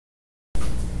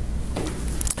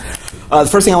The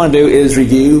first thing I want to do is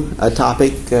review a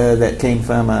topic that came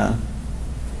from,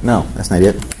 no, that's not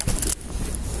it.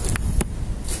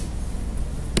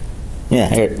 Yeah,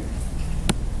 here.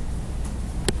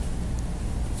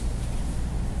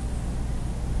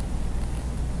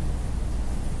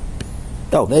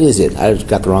 Oh, that is it. I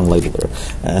got the wrong label there.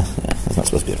 That's not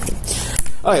supposed to be it.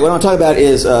 All right, what I want to talk about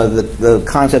is the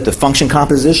concept of function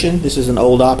composition. This is an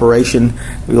old operation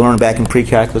we learned back in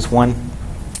pre-calculus 1.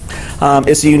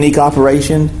 It's a unique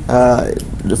operation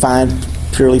defined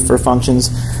purely for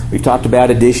functions. We've talked about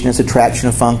addition and subtraction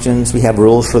of functions. We have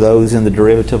rules for those in the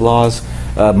derivative laws.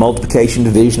 Multiplication,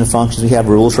 division of functions. We have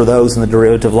rules for those in the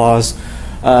derivative laws.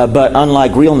 But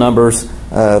unlike real numbers,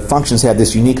 functions have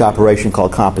this unique operation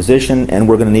called composition, and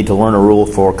we're going to need to learn a rule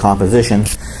for composition.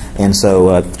 And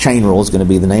so chain rule is going to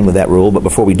be the name of that rule. But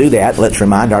before we do that, let's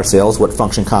remind ourselves what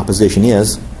function composition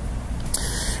is.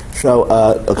 So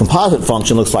a composite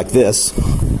function looks like this.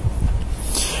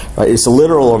 It's a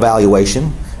literal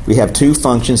evaluation. We have two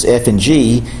functions, f and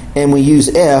g, and we use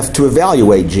f to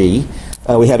evaluate g.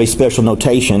 We have a special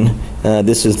notation.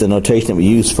 This is the notation that we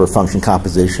use for function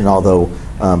composition, although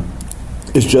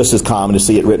it's just as common to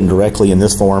see it written directly in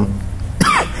this form.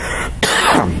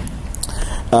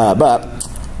 But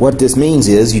what this means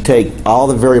is you take all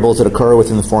the variables that occur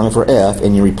within the formula for f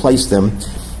and you replace them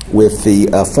with the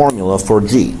formula for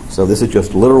g. So this is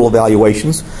just literal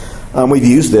evaluations. We've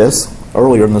used this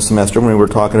earlier in the semester when we were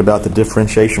talking about the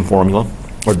differentiation formula,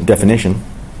 or definition.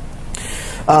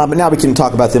 But now we can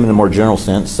talk about them in a more general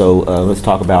sense. So let's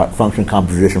talk about function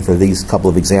composition for these couple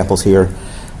of examples here.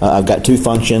 I've got two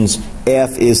functions.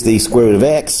 F is the square root of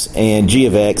x, and g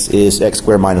of x is x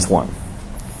squared minus 1.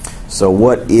 So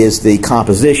what is the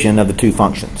composition of the two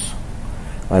functions?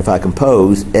 If I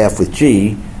compose f with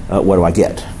g, what do I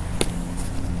get?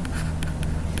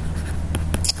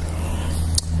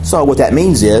 So what that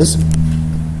means is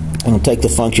I'm going to take the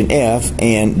function f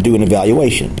and do an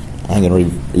evaluation. I'm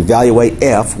going to evaluate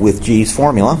f with g's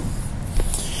formula.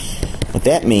 What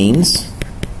that means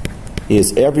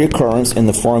is every occurrence in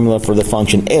the formula for the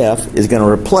function f is going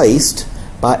to be replaced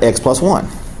by x plus 1.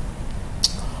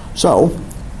 So,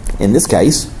 in this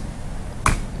case,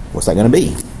 what's that going to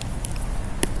be?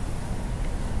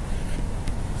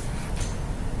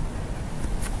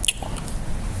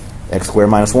 X squared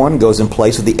minus 1 goes in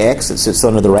place of the x that sits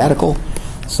under the radical.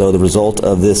 So the result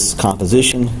of this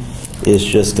composition is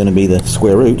just going to be the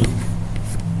square root.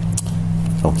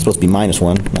 So it's supposed to be minus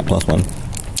 1, not plus 1.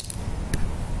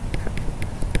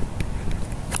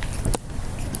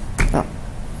 Oh.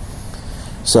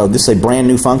 So this is a brand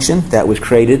new function that was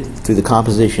created through the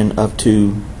composition of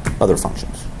two other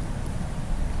functions.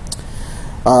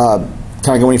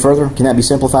 Can I go any further? Can that be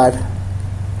simplified?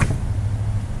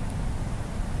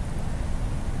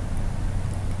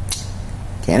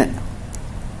 Can it?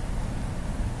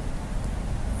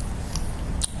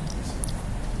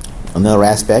 Another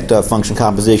aspect of function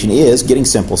composition is getting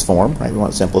simplest form. Right? We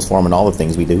want simplest form in all the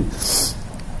things we do.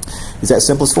 Is that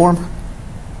simplest form?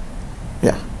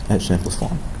 Yeah, that's simplest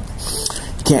form.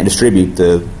 You can't distribute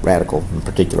the radical in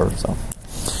particular. So,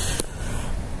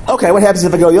 okay, what happens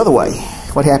if I go the other way?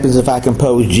 What happens if I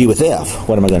compose g with f?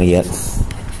 What am I going to get?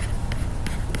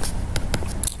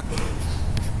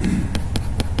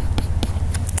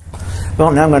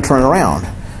 Well, now I'm going to turn it around.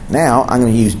 Now I'm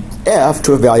going to use f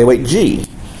to evaluate g.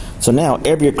 So now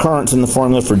every occurrence in the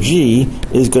formula for g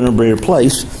is going to be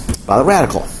replaced by the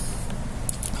radical.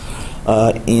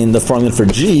 In the formula for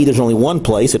g, there's only one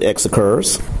place that x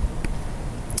occurs.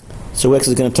 So x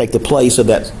is going to take the place of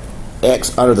that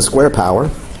x under the square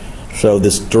power. So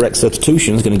this direct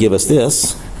substitution is going to give us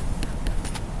this.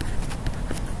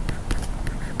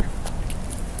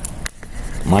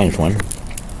 Minus 1.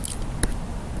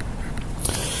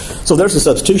 So there's the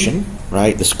substitution,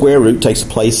 right? The square root takes the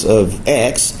place of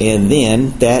x, and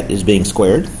then that is being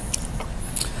squared.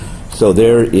 So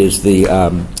there is the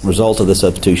result of the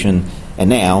substitution. And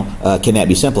now, can that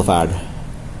be simplified?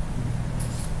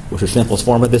 What's the simplest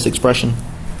form of this expression?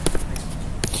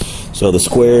 So the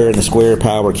square and the square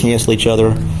power cancel each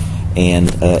other,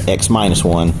 and x minus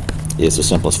 1 is the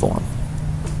simplest form.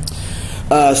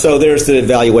 So there's the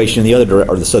evaluation in the other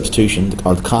or the substitution,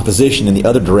 or the composition in the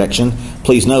other direction.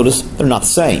 Please notice they're not the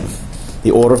same.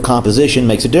 The order of composition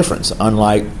makes a difference.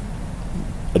 Unlike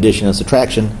addition and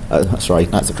subtraction,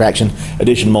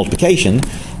 addition and multiplication,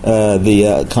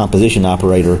 the composition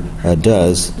operator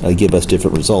does give us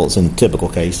different results in the typical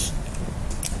case.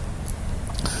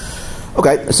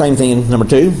 Okay, same thing in number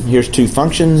 2. Here's two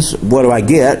functions. What do I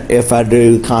get if I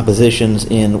do compositions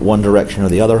in one direction or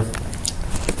the other?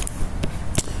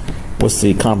 What's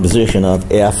the composition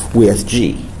of f with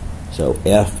g? So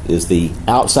f is the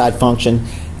outside function,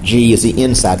 g is the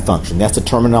inside function. That's the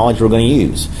terminology we're going to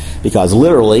use. Because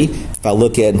literally, if I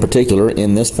look at in particular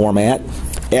in this format,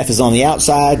 f is on the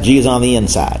outside, g is on the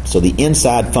inside. So the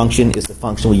inside function is the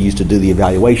function we use to do the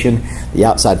evaluation. The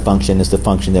outside function is the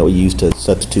function that we use to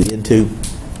substitute into.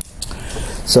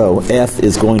 So f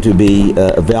is going to be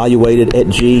evaluated at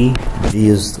g. G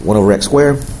is 1 over x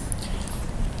squared.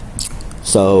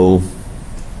 So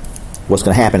what's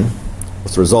going to happen?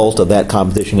 What's the result of that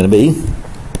composition going to be?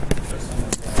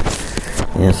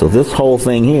 And so this whole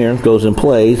thing here goes in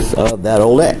place of that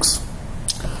old x.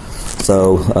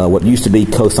 So what used to be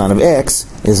cosine of x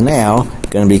is now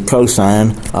going to be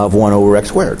cosine of 1 over x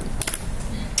squared.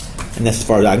 And that's as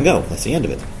far as I can go. That's the end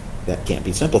of it. That can't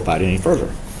be simplified any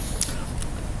further.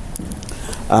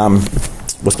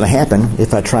 What's going to happen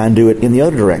if I try and do it in the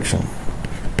other direction?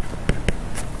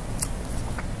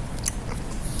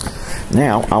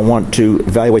 Now I want to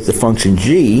evaluate the function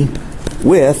g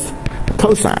with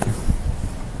cosine.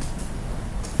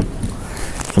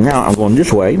 So now I'm going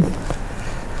this way.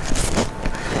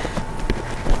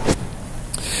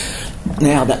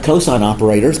 Now that cosine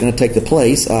operator is going to take the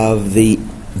place of the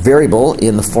variable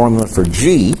in the formula for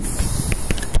g.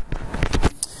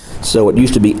 So it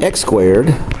used to be x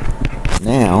squared,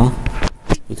 now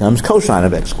becomes cosine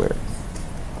of x squared.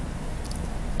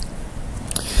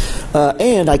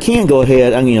 And I can go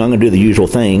ahead, I'm going to do the usual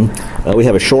thing. We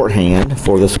have a shorthand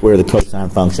for the square of the cosine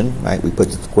function, right? We put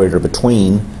the square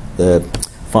between the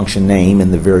function name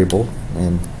and the variable,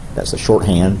 and that's a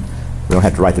shorthand. We don't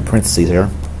have to write the parentheses there.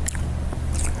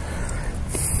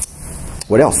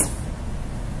 What else?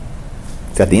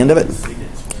 Is that the end of it?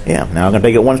 Yeah, now I'm going to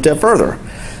take it one step further.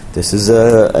 This is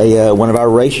one of our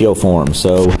ratio forms.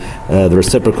 So the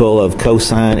reciprocal of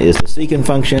cosine is the secant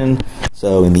function.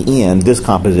 So in the end, this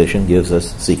composition gives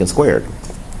us secant squared.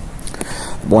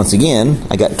 Once again,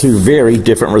 I got two very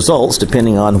different results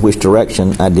depending on which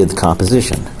direction I did the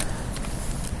composition.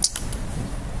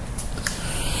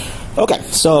 Okay,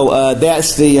 so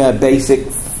that's the basic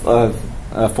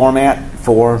format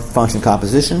for function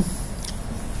composition.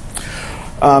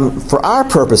 For our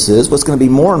purposes, what's going to be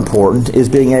more important is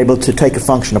being able to take a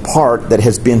function apart that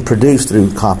has been produced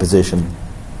through composition.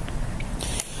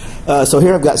 So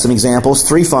here I've got some examples,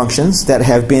 3 functions that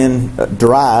have been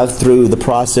derived through the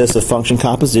process of function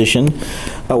composition.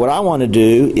 What I want to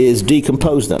do is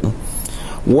decompose them.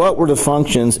 What were the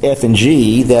functions f and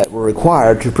g that were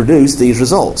required to produce these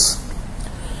results?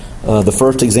 The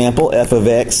first example, f of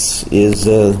x, is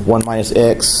 1 minus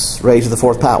x raised to the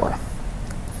 4th power.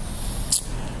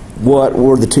 What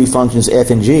were the 2 functions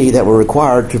f and g that were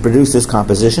required to produce this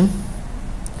composition?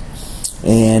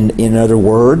 And in other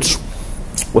words,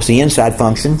 what's the inside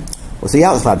function? What's the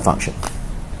outside function?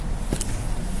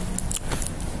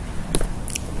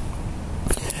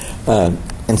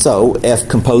 And so f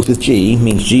composed with g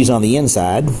means g's on the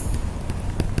inside.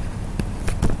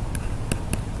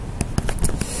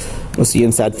 What's the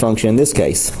inside function in this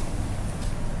case?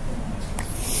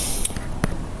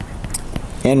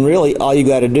 And really, all you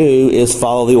got to do is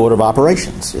follow the order of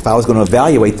operations. If I was going to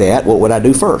evaluate that, what would I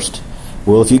do first?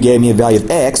 Well, if you gave me a value of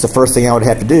x, the first thing I would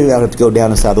have to do, I would have to go down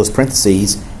inside those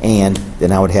parentheses, and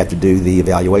then I would have to do the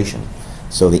evaluation.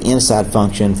 So the inside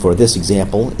function for this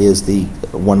example is the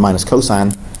 1 minus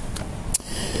cosine.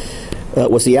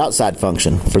 What's the outside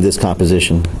function for this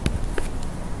composition?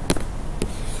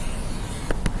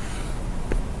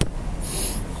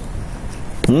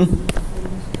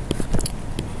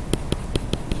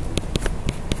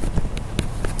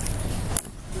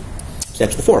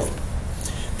 X to the 4th.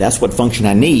 That's what function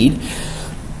I need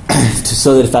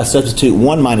so that if I substitute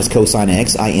 1 minus cosine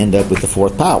x, I end up with the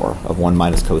 4th power of 1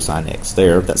 minus cosine x.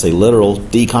 That's a literal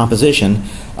decomposition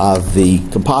of the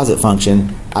composite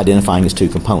function identifying its 2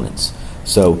 components.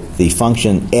 So the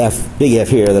function f, big F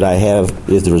here that I have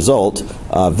is the result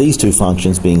of these 2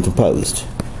 functions being composed.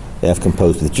 F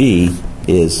composed with g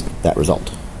is that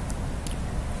result.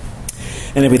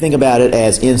 And if we think about it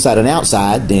as inside and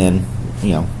outside, then,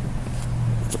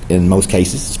 in most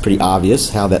cases, it's pretty obvious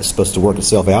how that's supposed to work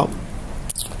itself out.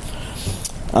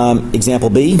 Example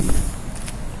B.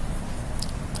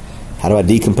 How do I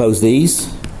decompose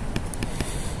these?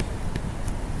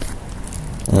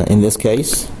 In this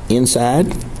case,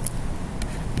 inside.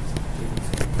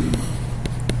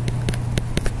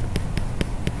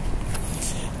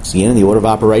 So again, in the order of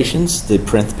operations, the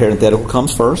parenthetical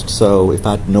comes first. So if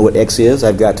I know what x is,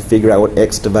 I've got to figure out what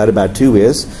x divided by 2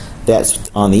 is. That's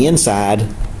on the inside.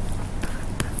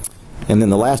 And then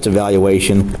the last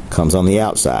evaluation comes on the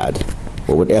outside.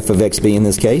 What would f of x be in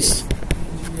this case?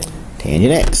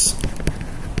 Tangent x.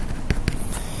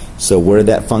 So where did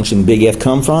that function big F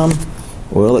come from?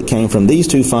 Well, it came from these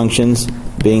two functions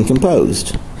being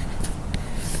composed.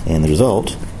 And the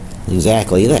result is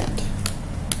exactly that.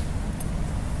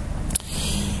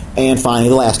 And finally,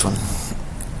 the last one.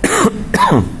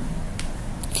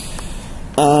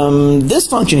 This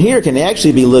function here can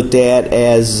actually be looked at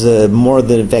as more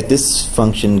than, in fact, this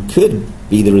function could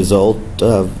be the result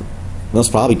of, that's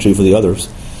probably true for the others.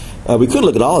 We could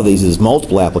look at all of these as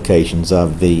multiple applications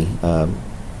of the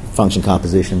function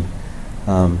composition.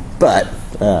 But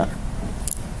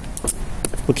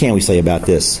what can we say about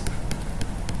this?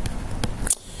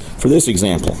 For this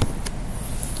example,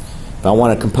 if I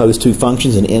want to compose two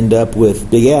functions and end up with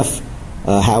big F,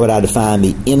 how would I define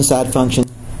the inside function?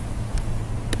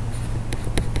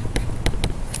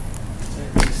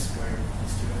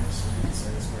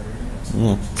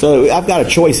 Yeah. So I've got a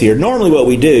choice here. Normally what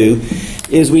we do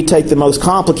is we take the most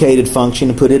complicated function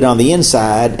and put it on the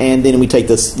inside, and then we take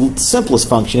the simplest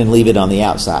function and leave it on the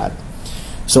outside.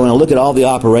 So when I look at all the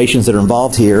operations that are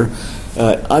involved here,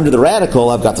 under the radical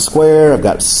I've got the square, I've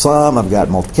got sum, I've got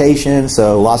multiplication,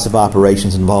 so lots of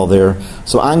operations involved there.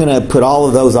 So I'm going to put all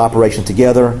of those operations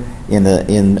together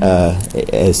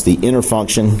as the inner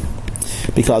function,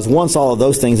 because once all of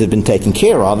those things have been taken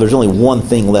care of, there's only one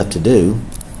thing left to do.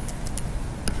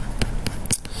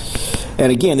 And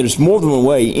again, there's more than one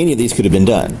way any of these could have been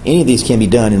done. Any of these can be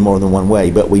done in more than one way,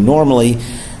 but we normally,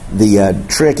 the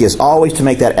trick is always to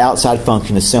make that outside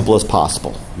function as simple as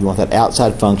possible. You want that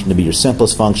outside function to be your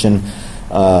simplest function.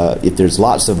 If there's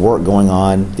lots of work going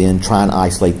on, then try and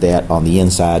isolate that on the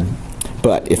inside.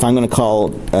 But if I'm going to call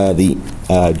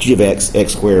the g of x,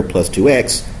 x squared plus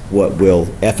 2x, what will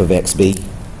f of x be?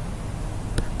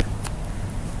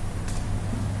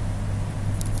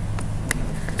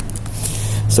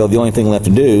 So the only thing left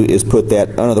to do is put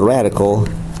that under the radical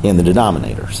in the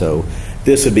denominator. So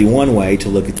this would be one way to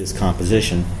look at this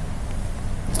composition.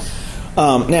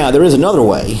 Now there is another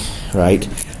way, right?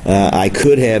 I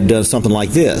could have done something like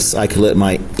this. I could let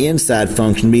my inside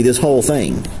function be this whole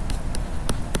thing.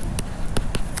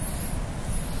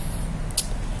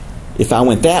 If I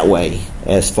went that way,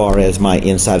 as far as my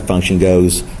inside function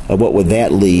goes, what would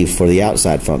that leave for the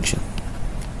outside function?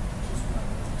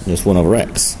 Just 1 over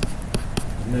x.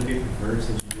 Wouldn't that be preferred,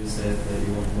 since you just said that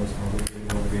you want the most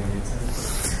complicated one to be on the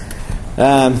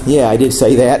inside? Yeah, I did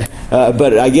say that,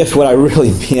 but I guess what I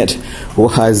really meant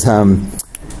was yeah,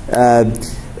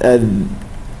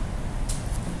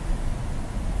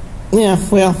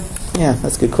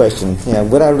 that's a good question. Yeah,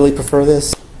 would I really prefer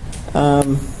this?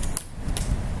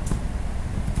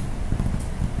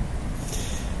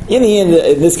 In the end,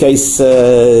 in this case,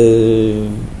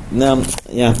 no,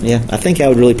 yeah, I think I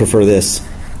would really prefer this.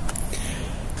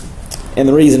 And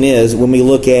the reason is, when we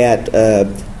look at,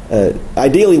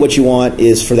 ideally what you want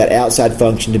is for that outside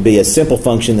function to be a simple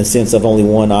function in the sense of only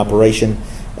one operation.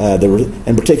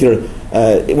 In particular,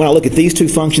 when I look at these two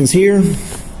functions here,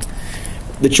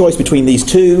 the choice between these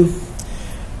two,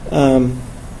 I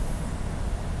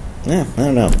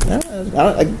don't know.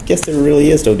 I guess there really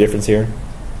is no difference here.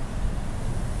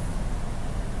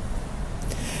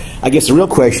 I guess the real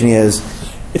question is,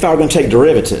 if I were going to take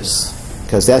derivatives,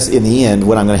 because that's in the end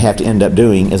what I'm going to have to end up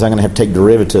doing, is I'm going to have to take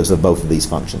derivatives of both of these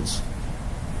functions.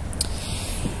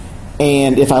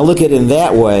 And if I look at it in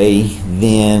that way,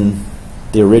 then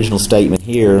the original statement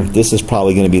here, this is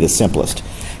probably going to be the simplest,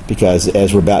 because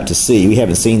as we're about to see, we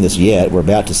haven't seen this yet, we're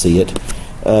about to see it,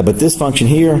 but this function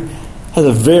here has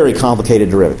a very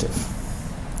complicated derivative.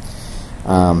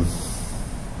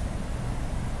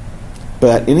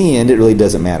 But in the end, it really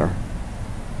doesn't matter,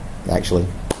 actually.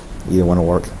 Either one will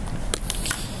work.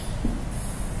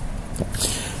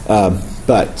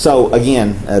 But so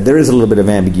again, there is a little bit of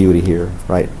ambiguity here,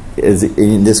 right?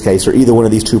 In this case, are either one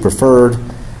of these two preferred?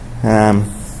 In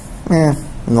the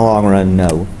long run,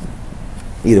 no.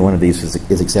 Either one of these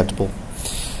is acceptable,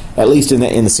 at least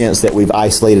in the sense that we've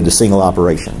isolated a single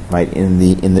operation, right? In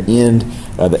the end,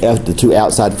 the two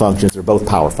outside functions are both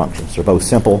power functions. They're both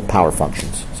simple power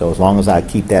functions. So as long as I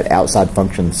keep that outside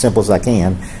function as simple as I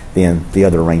can, then the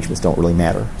other arrangements don't really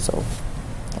matter. So.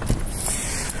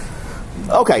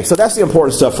 Okay, so that's the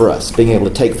important stuff for us, being able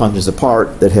to take functions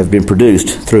apart that have been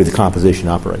produced through the composition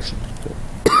operation.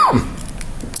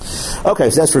 Okay,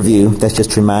 so that's review. That's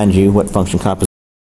just to remind you what function composition